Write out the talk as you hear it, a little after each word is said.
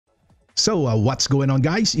What's going on,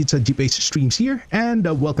 guys? It's a GPS Streams here, and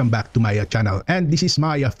welcome back to my channel. And this is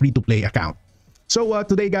my free-to-play account.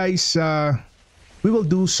 Today, guys, we will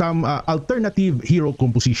do some alternative hero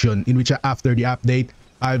composition, in which after the update,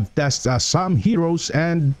 I've tested some heroes,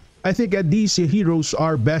 and I think these heroes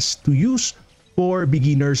are best to use for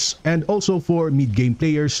beginners and also for mid-game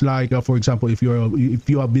players. Like, for example, if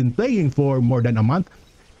you have been playing for more than a month,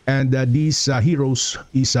 and these heroes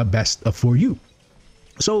is best for you.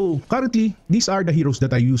 So currently, these are the heroes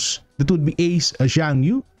that I use. That would be Ace, Zhang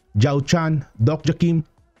Yu, Zhao Chan, Doc Jakim,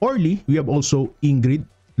 Orly. We have also Ingrid,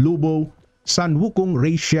 Lubo, Sun Wukong,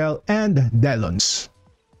 Rachel, and Delons.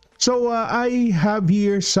 So I have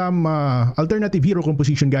here some alternative hero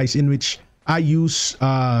composition, guys, in which I use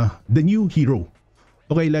the new hero.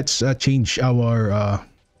 Okay, let's change our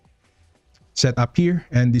setup here,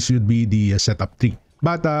 and this would be the setup 3.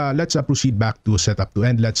 But let's proceed back to setup 2,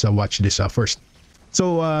 and let's watch this first.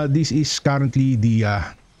 So this is currently the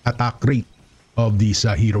attack rate of these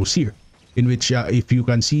heroes here, in which if you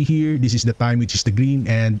can see here, this is the time, which is the green,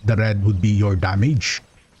 and the red would be your damage.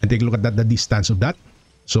 And take a look at that, the distance of that.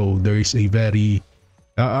 So there is a very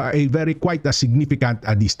quite a significant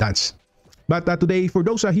distance. But today, for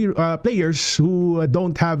those players who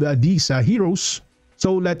don't have these heroes,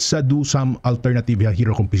 so let's do some alternative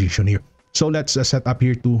hero composition here. So let's set up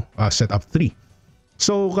here to setup 3.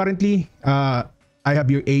 So currently, I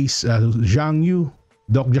have your Ace, Zhang Yu,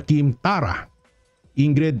 Doc Jakim, Tara,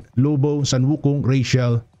 Ingrid, Lobo, Sun Wukong,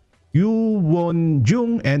 Rachel, Yu Won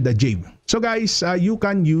Jung, and Jade. So guys, you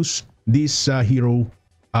can use this hero,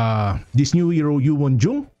 this new hero, Yu Won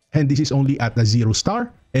Jung, and this is only at a 0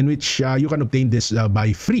 star, in which you can obtain this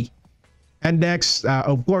by free. And next,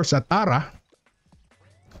 of course, Tara.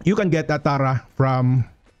 You can get Tara from,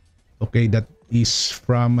 okay, that is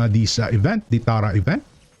from this event, the Tara event.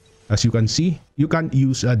 As you can see, you can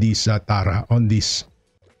use this Tara on this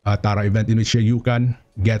Tara event, in which you can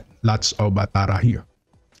get lots of Tara here.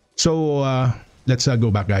 So let's go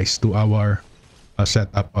back, guys, to our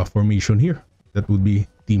setup formation here. That would be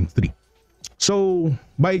team 3. So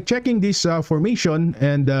by checking this formation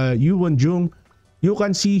and Yu Won Jung, you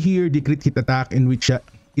can see here the crit hit attack, in which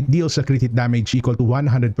it deals a crit hit damage equal to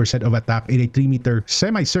 100% of attack in a 3-meter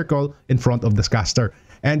semicircle in front of the caster.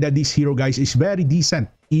 And this hero, guys, is very decent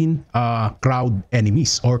in crowd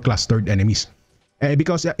enemies or clustered enemies,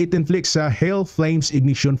 because it inflicts Hail Flames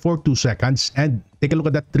Ignition for 2 seconds. And take a look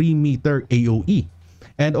at that 3-meter AoE.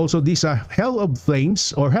 And also this Hell of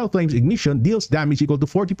Flames or Hell Flames Ignition deals damage equal to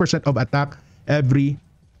 40% of attack every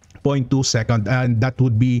 0.2 seconds. And that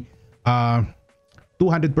would be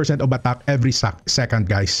 200% of attack every second,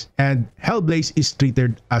 guys. And Hellblaze is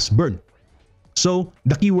treated as burn. So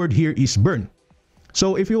the keyword here is burn.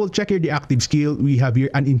 So if you will check here the active skill, we have here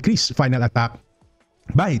an increased final attack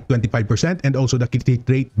by 25% and also the crit hit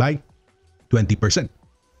rate by 20%.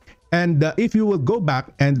 And if you will go back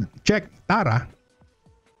and check Tara,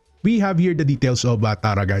 we have here the details of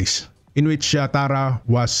Tara, guys, in which Tara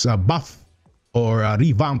was buffed or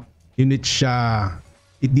revamped, in which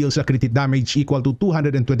it deals a crit hit damage equal to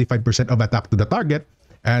 225% of attack to the target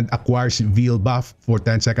and acquires Veil buff for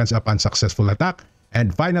 10 seconds upon successful attack.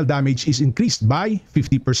 And final damage is increased by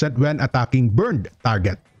 50% when attacking burned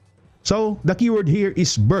target. So the keyword here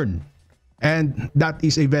is burn. And that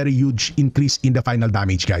is a very huge increase in the final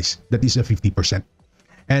damage, guys. That is a 50%.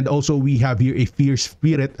 And also we have here a Fierce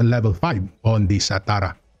Spirit level 5 on this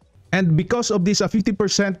Tara. And because of this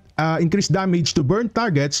 50% increased damage to burn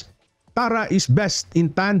targets, Tara is best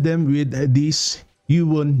in tandem with this Yu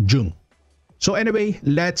Won Jung. So anyway,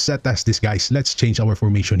 let's test this, guys. Let's change our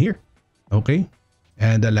formation here. Okay.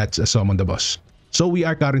 And let's summon the boss. So we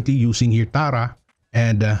are currently using here Tara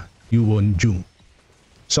and Yu Won Jung.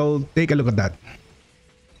 So take a look at that.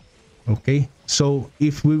 Okay, so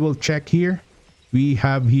if we will check here, we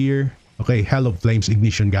have here, okay, Hell of Flames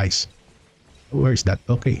Ignition, guys. Where is that?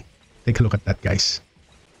 Okay, take a look at that, guys.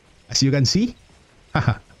 As you can see,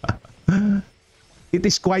 it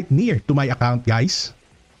is quite near to my account, guys.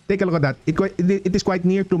 Take a look at that. It is quite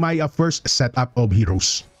near to my first setup of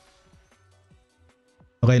heroes.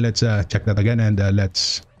 Okay, let's check that again, and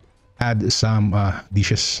let's add some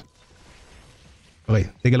dishes. Okay,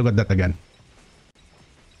 take a look at that again.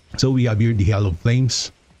 So we have here the Hell of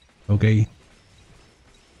Flames. Okay.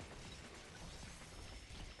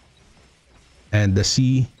 And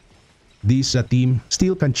see, this team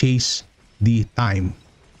still can chase the time.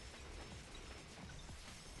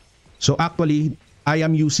 So actually, I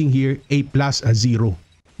am using here a +0.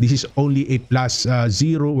 This is only a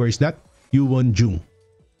 +0. Where is that? Yu Won Jung.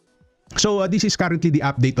 So this is currently the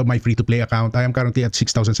update of my free-to-play account. I am currently at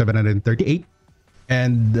 6,738.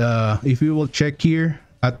 And if you will check here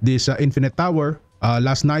at this Infinite Tower,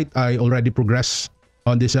 last night I already progressed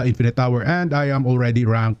on this Infinite Tower and I am already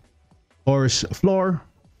ranked Horse Floor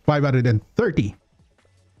 530.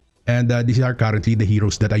 And these are currently the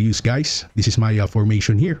heroes that I use, guys. This is my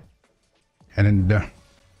formation here. And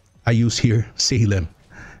I use here Salem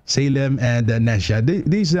and Nesha.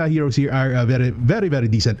 These heroes here are very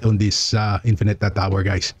decent on this Infinite Tower,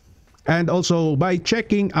 guys. And also by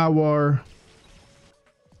checking our,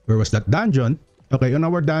 where was that dungeon? Okay, on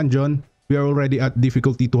our dungeon, we are already at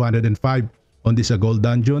difficulty 205 on this gold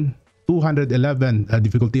dungeon, 211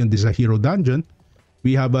 difficulty on this hero dungeon.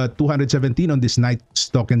 We have 217 on this Knight's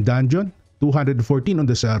Token dungeon, 214 on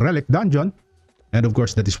this Relic dungeon, and of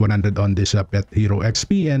course that is 100 on this Pet Hero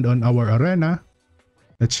XP. And on our arena,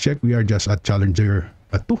 let's check, we are just at Challenger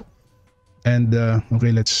 2. And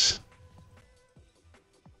okay, let's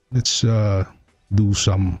do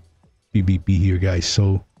some PvP here, guys.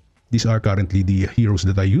 So these are currently the heroes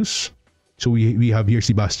that I use. So we have here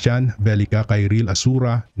Sebastian, Velika, Kyril,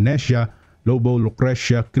 Asura, Nesha, Lobo,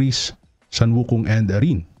 Lucretia, Chris, Sun Wukong, and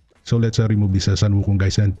Rin. So let's remove this Sun Wukong,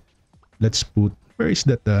 guys, and let's put, where is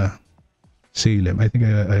that Salem? I think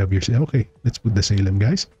I have here. Okay, let's put the Salem,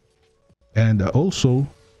 guys. And also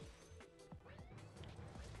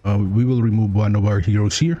we will remove one of our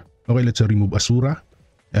heroes here. Okay, let's remove Asura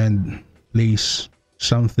and place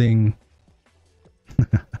something.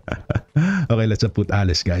 Okay, let's put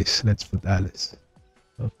Alice, guys. Let's put Alice.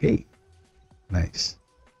 Okay, nice.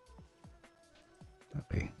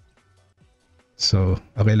 Okay, so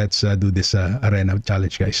okay, let's do this arena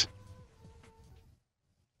challenge, guys.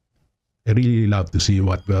 I really love to see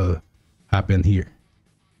what will happen here.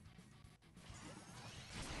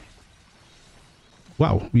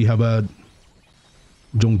 Wow, we have a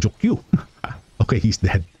Jongjokyu. Okay, he's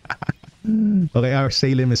dead. Okay, our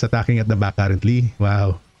Salem is attacking at the back currently.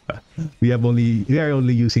 Wow. We are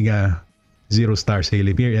only using a 0-star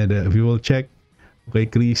Salem here, and if you will check, okay,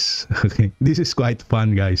 Chris. Okay, this is quite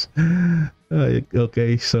fun, guys.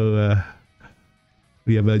 Okay, so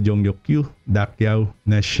we have a Jongjokyu, Dakyao,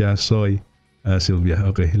 Nesha, Soy, Sylvia.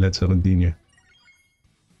 Okay, let's continue.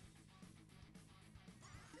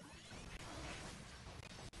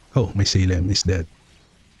 Oh, my Salem is dead.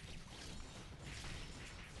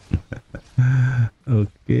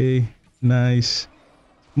 Okay, nice.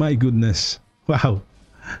 My goodness. Wow.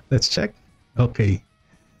 Let's check. Okay.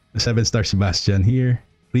 The 7-star Sebastian here.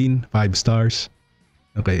 Rin, 5 stars.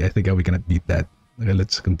 Okay, I think we cannot beat that. Okay,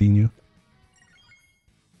 let's continue.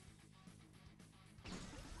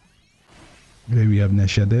 Okay, we have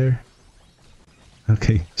Nesha there.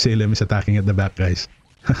 Okay, Salem is attacking at the back, guys.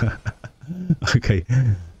 Okay.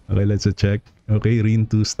 Okay, let's check. Okay, Rin,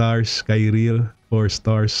 2 stars. Kyril, 4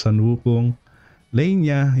 stars. Sun Wukong.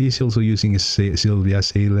 Lania, he's also using Sylvia,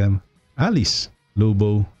 Salem, Alice,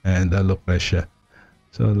 Lobo, and Lucretia.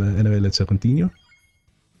 So anyway, let's continue.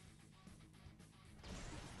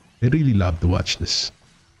 I really love to watch this.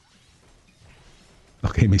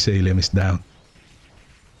 Okay, my Salem is down.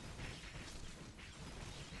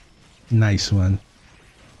 Nice one.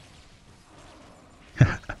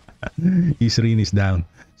 His Rin is down.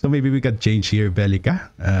 So maybe we can change here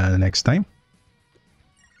Velika next time.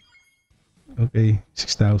 Okay,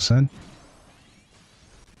 6,000.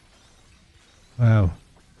 Wow.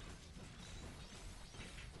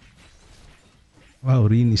 Wow,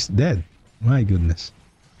 Rin is dead. My goodness.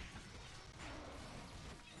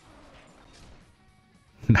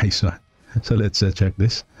 Nice one. So let's check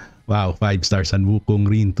this. Wow, 5 stars. And Wukong,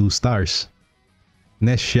 Rin, 2 stars.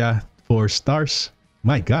 Nesha, 4 stars.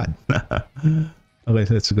 My God. Okay,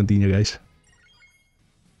 so let's continue, guys.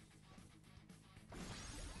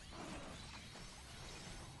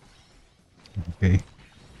 Okay.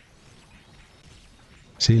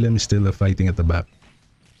 Salem is still fighting at the back.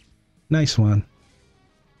 Nice one.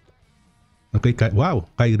 Okay, wow,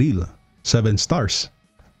 Kyril, 7 stars.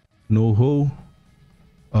 Noho,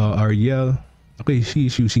 Ariel. Okay,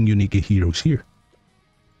 she's using unique heroes here.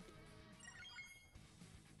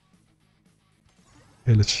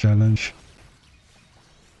 Okay, let's challenge.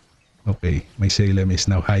 Okay, my Salem is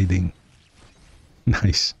now hiding.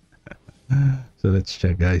 Nice. So let's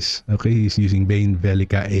check, guys. Okay, he's using Bane,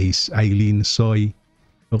 Velika, Ace, Eileen, Soy.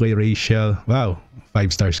 Okay, Rachel. Wow,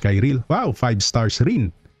 5 stars Kyril. Wow, 5 stars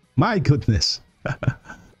Rin. My goodness.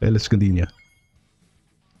 Okay, let's continue.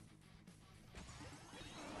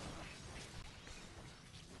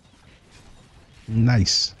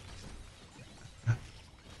 Nice.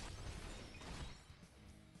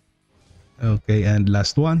 Okay, and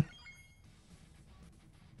last one.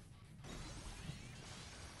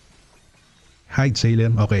 Hide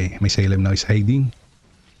Salem. Okay, my Salem now is hiding.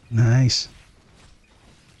 Nice.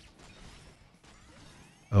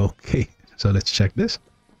 Okay, so let's check this.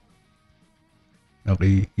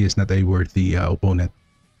 Okay, he is not a worthy opponent.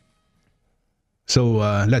 So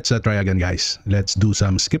let's try again, guys. Let's do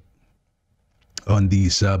some skip on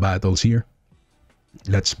these battles here.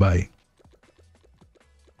 Let's buy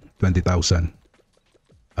 20,000.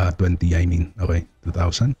 20, I mean. Okay,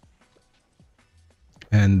 2,000.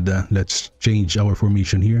 And let's change our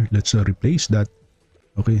formation here. Let's replace that.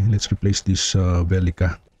 Okay, let's replace this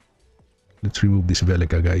Velica. Let's remove this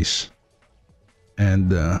Velica, guys.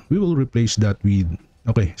 And we will replace that with,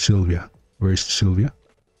 okay, Sylvia. Where's Sylvia?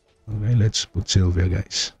 Okay, let's put Sylvia,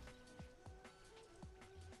 guys.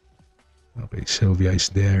 Okay, Sylvia is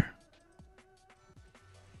there.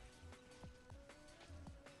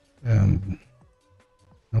 And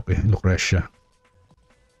okay, Lucretia.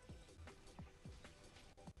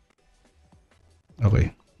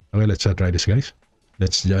 Okay, let's try this, guys.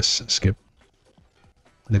 Let's just skip.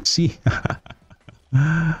 Let's see.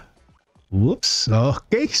 Whoops.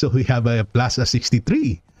 Okay, so we have a plus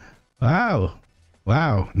 63. Wow.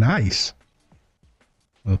 Wow, nice.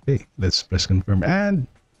 Okay, let's press confirm and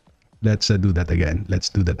let's do that again. Let's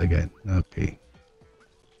do that again. Okay.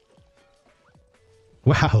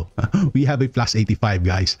 Wow, we have a plus 85,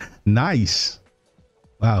 guys. Nice.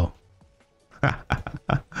 Wow.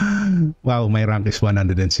 Wow, my rank is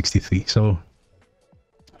 163. So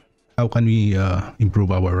how can we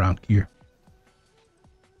improve our rank here?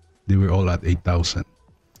 They were all at 8,000.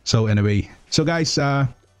 So anyway, so guys,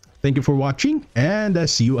 thank you for watching and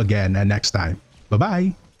see you again next time.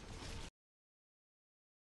 Bye-bye.